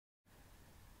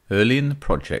Early in the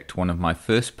project, one of my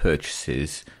first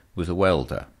purchases was a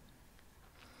welder.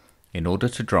 In order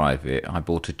to drive it, I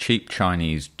bought a cheap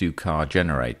Chinese Ducar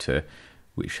generator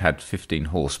which had 15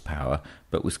 horsepower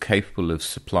but was capable of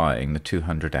supplying the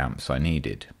 200 amps I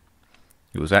needed.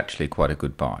 It was actually quite a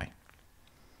good buy.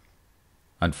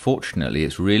 Unfortunately,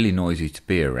 it's really noisy to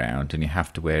be around and you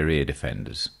have to wear ear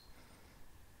defenders.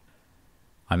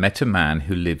 I met a man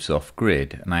who lives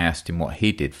off-grid and I asked him what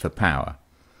he did for power.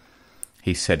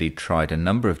 He said he'd tried a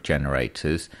number of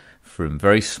generators, from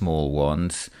very small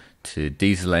ones to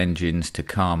diesel engines to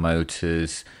car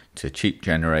motors to cheap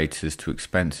generators to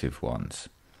expensive ones.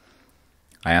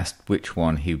 I asked which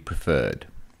one he preferred.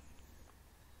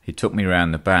 He took me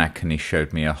round the back and he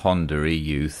showed me a Honda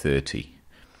EU30.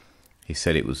 He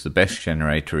said it was the best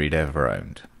generator he'd ever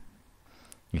owned.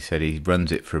 He said he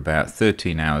runs it for about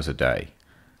 13 hours a day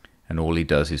and all he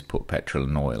does is put petrol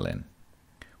and oil in.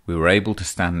 We were able to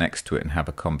stand next to it and have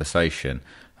a conversation,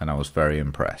 and I was very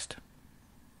impressed.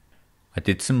 I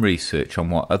did some research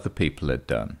on what other people had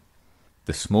done.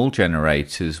 The small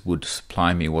generators would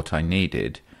supply me what I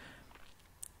needed.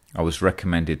 I was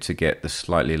recommended to get the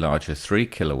slightly larger 3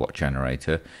 kilowatt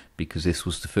generator because this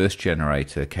was the first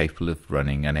generator capable of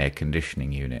running an air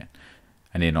conditioning unit,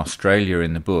 and in Australia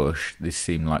in the bush this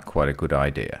seemed like quite a good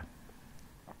idea.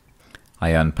 I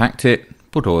unpacked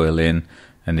it, put oil in,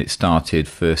 and it started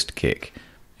first kick.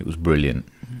 It was brilliant.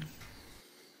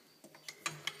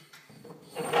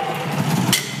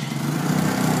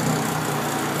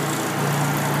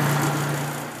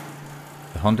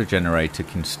 The Honda generator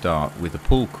can start with a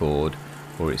pull cord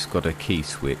or it's got a key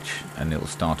switch and it'll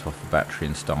start off a battery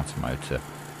and starter motor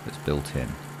that's built in.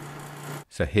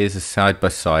 So here's a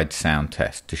side-by-side sound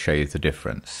test to show you the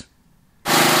difference.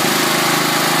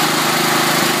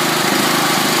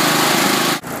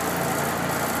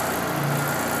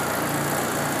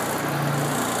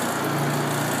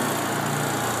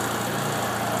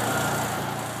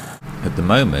 At the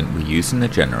moment we're using the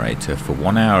generator for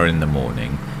 1 hour in the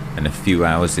morning and a few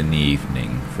hours in the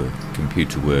evening for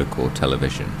computer work or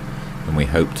television, and we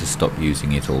hope to stop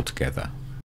using it altogether.